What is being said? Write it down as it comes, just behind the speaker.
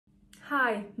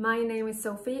Hi, my name is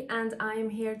Sophie and I am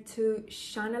here to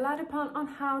shine a light on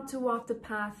how to walk the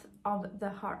path of the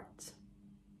heart.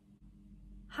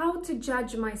 How to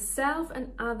judge myself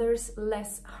and others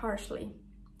less harshly.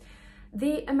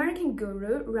 The American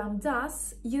guru Ram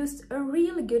Dass used a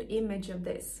really good image of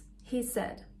this. He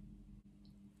said,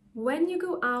 when you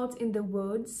go out in the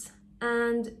woods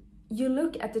and you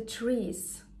look at the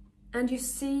trees and you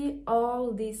see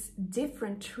all these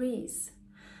different trees,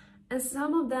 and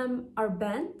some of them are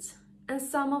bent and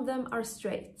some of them are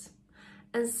straight,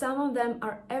 and some of them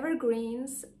are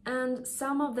evergreens and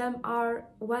some of them are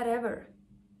whatever.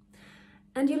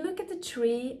 And you look at the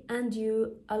tree and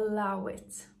you allow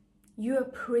it. You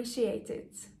appreciate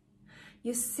it.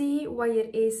 You see why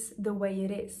it is the way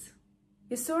it is.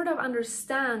 You sort of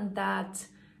understand that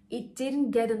it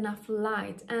didn't get enough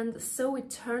light and so it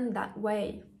turned that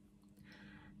way.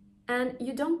 And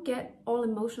you don't get all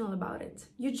emotional about it.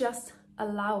 You just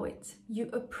allow it. You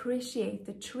appreciate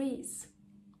the trees.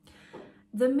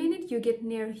 The minute you get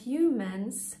near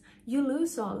humans, you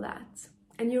lose all that.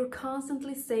 And you're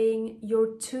constantly saying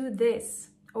you're to this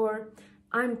or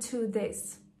I'm to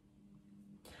this.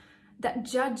 That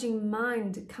judging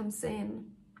mind comes in.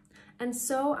 And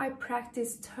so I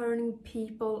practice turning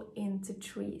people into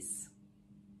trees.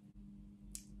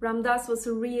 Ram Dass was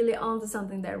really onto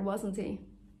something there, wasn't he?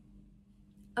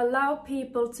 Allow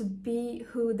people to be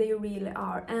who they really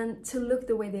are and to look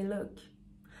the way they look.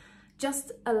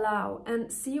 Just allow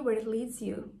and see where it leads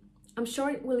you. I'm sure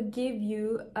it will give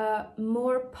you a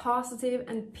more positive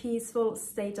and peaceful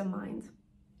state of mind.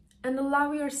 And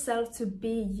allow yourself to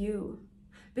be you.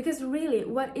 Because really,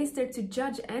 what is there to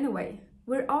judge anyway?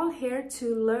 We're all here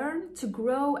to learn, to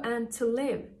grow, and to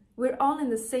live. We're all in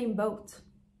the same boat.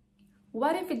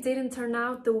 What if it didn't turn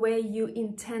out the way you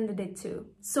intended it to?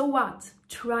 So what?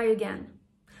 Try again.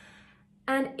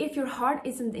 And if your heart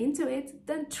isn't into it,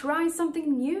 then try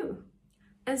something new.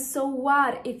 And so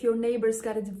what if your neighbors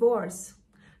got a divorce?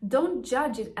 Don't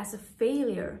judge it as a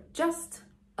failure. Just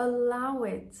allow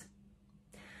it.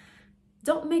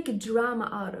 Don't make a drama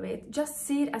out of it. Just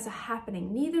see it as a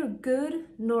happening, neither good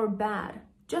nor bad.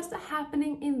 Just a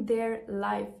happening in their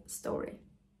life story.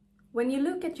 When you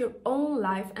look at your own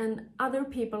life and other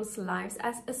people's lives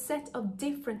as a set of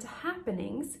different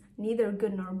happenings, neither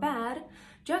good nor bad,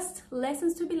 just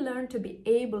lessons to be learned to be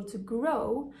able to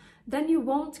grow, then you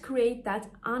won't create that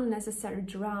unnecessary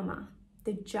drama,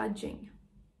 the judging.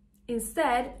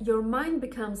 Instead, your mind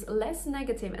becomes less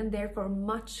negative and therefore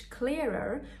much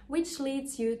clearer, which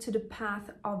leads you to the path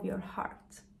of your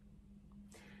heart.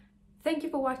 Thank you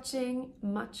for watching.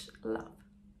 Much love.